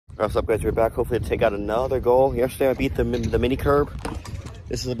What's up, guys? We're back hopefully to take out another goal. Yesterday I beat the mini curb.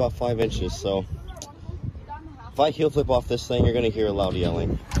 This is about 5 inches, so if I heel flip off this thing, you're gonna hear a loud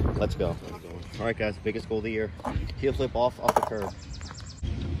yelling. Let's go. All right, guys, biggest goal of the year. Heel flip off the curb. There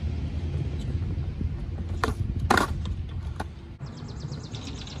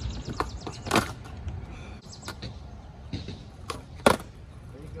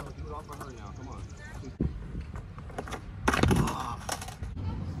you go. Do it off of her now. Come on.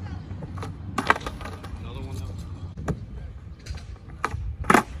 Another one though.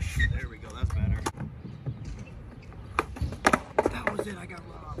 There we go. That's better. That was it. I got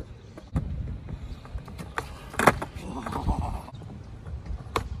robbed.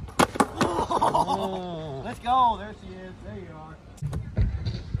 Oh. Let's go. There she is. There you are.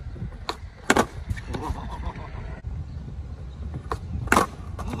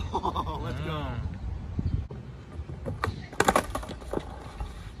 Oh, let's go.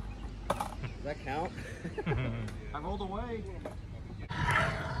 Does that count? I rolled away.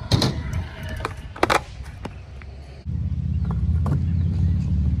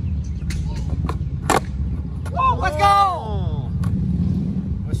 Whoa, let's go!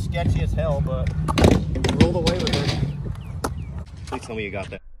 It was sketchy as hell, but rolled away with it. Please tell me you got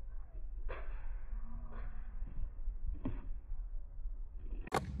that.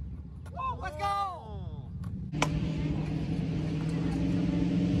 Whoa, let's go!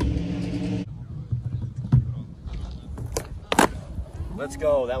 Let's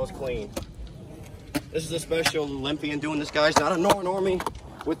go, that was clean. This is a special Olympian doing this, guys. Not a normie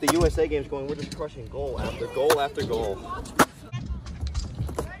with the USA games going. We're just crushing goal after goal after goal.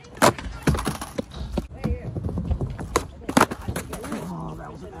 Oh,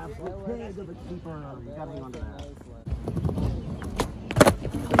 that was an absolute pig of a keeper. You gotta hang on to that.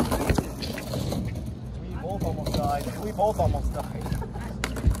 We both almost died. We both almost died.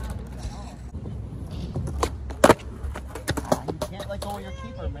 Can't let go of your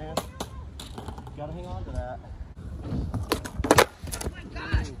keeper, man. You gotta hang on to that. Oh my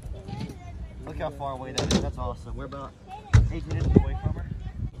God! Look how far away that is. That's awesome. We're about 18 inches away from her.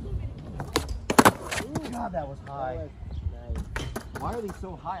 Ooh, God, that was high. Why are these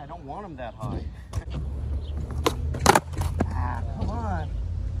so high? I don't want them that high. Ah, come on.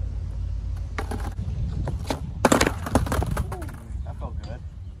 Ooh, that felt good.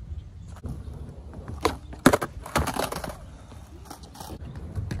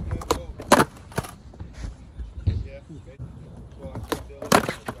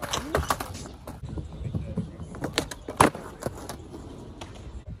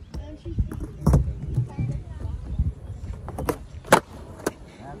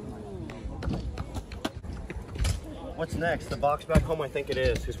 What's next? The box back home? I think it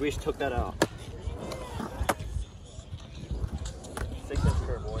is, because we just took that out. 6-inch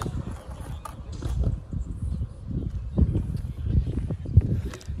curve, boys.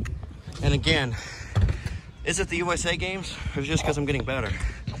 And again, is it the USA games, or just because I'm getting better?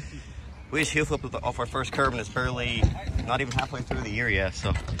 We just heel flipped off our first curve, and it's barely, not even halfway through the year yet,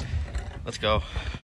 so let's go.